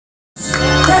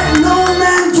that no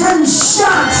man can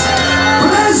shut.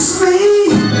 Bless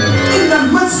me in the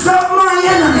midst of my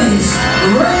enemies.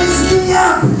 Raise me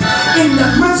up in the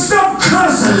midst of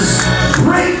curses.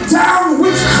 Break down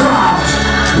witchcraft.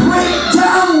 Break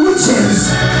down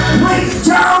witches. Break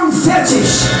down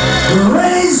fetish.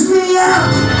 Raise me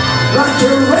up like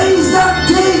you raised up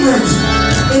David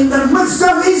in the midst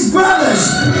of his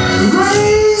brothers.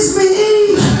 Raise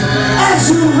me as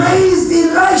you raised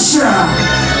Elisha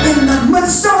in the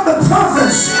midst of the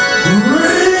prophets.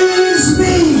 Raise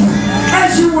me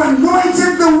as you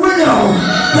anointed the widow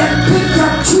that picked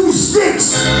up 2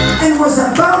 sticks and was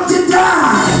about to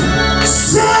die.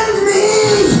 Send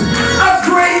me a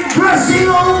great blessing,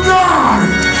 oh God.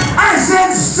 I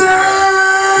said, stop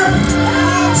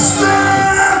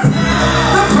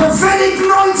the prophetic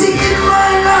anointing in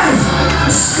my life.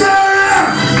 Stir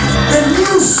up the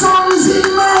new songs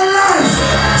in my life.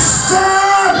 Stir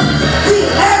up the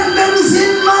anthems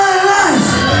in my life.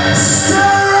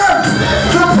 Stir up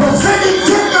the prophetic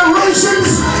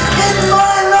declarations in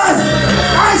my life.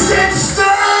 I said, stir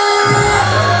up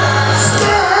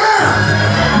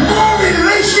more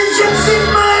relationships in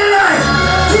my life.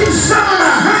 Give someone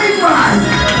a high five.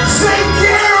 Say,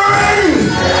 get ready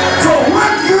for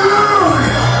what God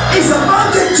is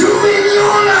about to do in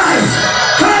your life.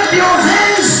 Clap your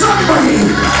hands, somebody.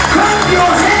 Clap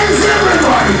your hands,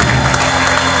 everybody.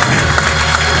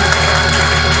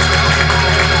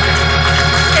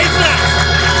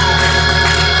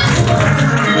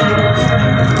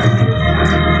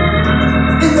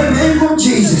 In the name of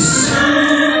Jesus,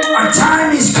 a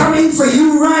time is coming for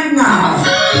you right now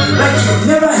like you've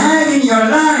never had in your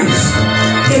life.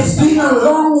 It's been a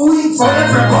long week for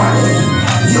everybody.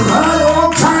 You've heard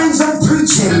all kinds of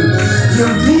preaching.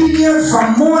 You've been here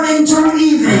from morning till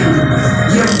evening.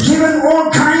 You've given all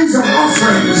kinds of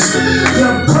offerings.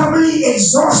 You're probably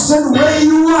exhausted where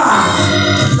you are.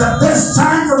 The best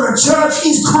time for a church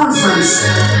is conference,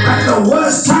 but the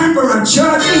worst time for a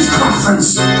church is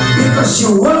conference, because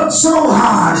you work so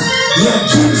hard, you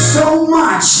give so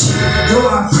much, you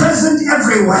are present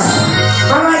everywhere.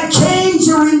 But I came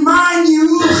to remind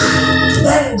you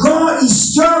that God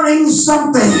is stirring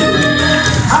something.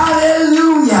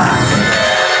 Hallelujah.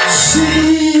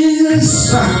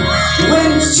 Jesus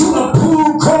went to a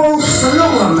pool called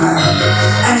Siloam,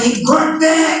 and he got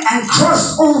there and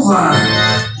crossed over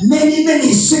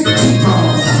many sick people.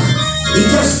 He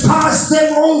just passed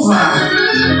them over.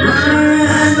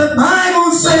 And the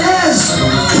Bible says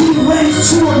he went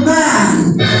to a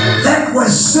man that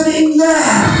was sitting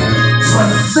there for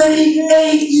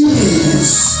 38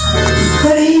 years.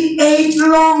 38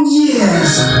 long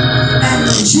years. And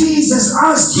Jesus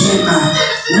asked him,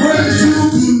 will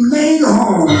you be made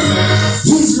whole?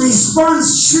 His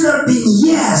response should have been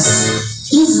yes.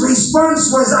 His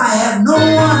response was, I have no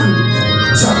one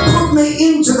to put me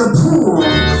into the pool,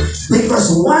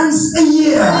 because once a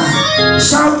year,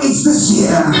 shout it's this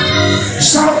year,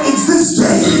 shout it's this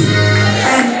day,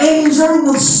 an angel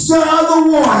will stir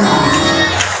the water.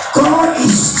 God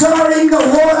is stirring the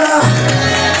water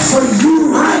for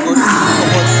you right now.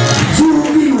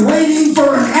 You've been waiting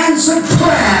for an answered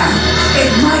prayer.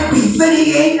 It might be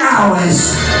 38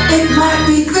 hours. It might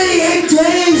be 38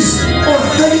 days or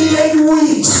 38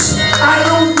 weeks. I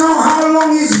don't know how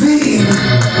long it's been.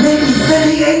 Maybe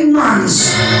 38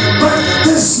 months. But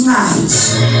this night,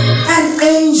 an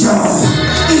angel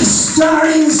is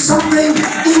stirring something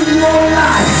in your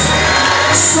life.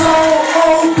 So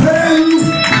open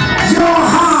your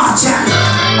heart,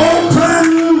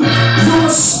 open your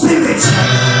spirit,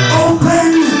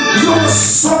 open your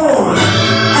soul.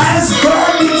 As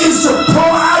God begins to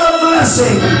pour out a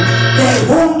blessing, there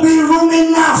won't be room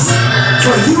enough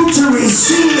for you to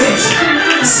receive it.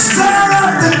 Stir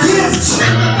up the gift,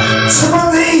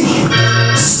 Timothy.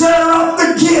 Stir up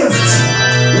the gift.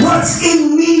 What's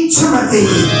in me, Timothy?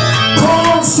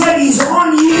 Paul said he's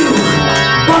on you,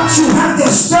 but you have to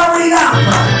stir it up.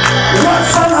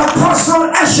 What's on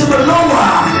Apostle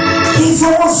Ashimaloa? He's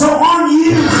also on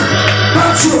you,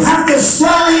 but you have to stir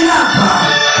it up.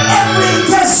 Every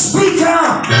guest speaker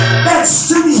that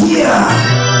stood here,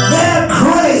 their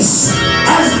grace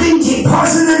has been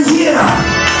deposited here,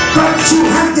 but you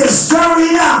have to stir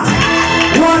it up.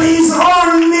 What is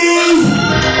on me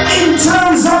in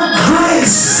terms of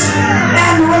grace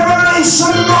and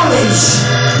revelation knowledge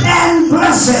and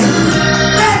blessing,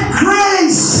 that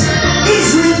grace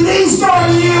is released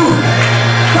on you,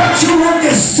 but you have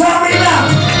to stir it up.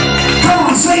 Come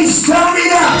on, say stir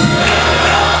it up.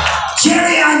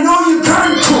 Jerry, I know you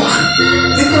can't cook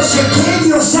because you gave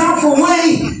yourself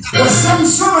away with some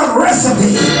sort of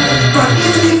recipe, but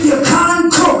even if you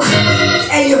can't cook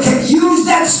and you can use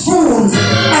that spoon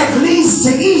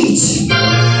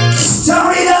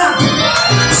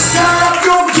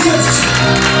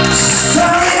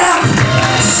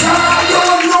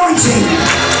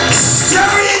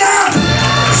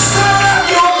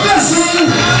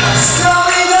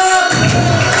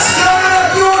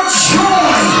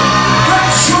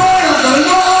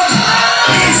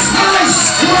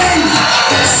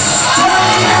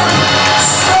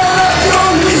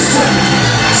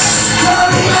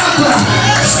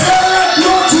up. Stir up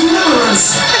your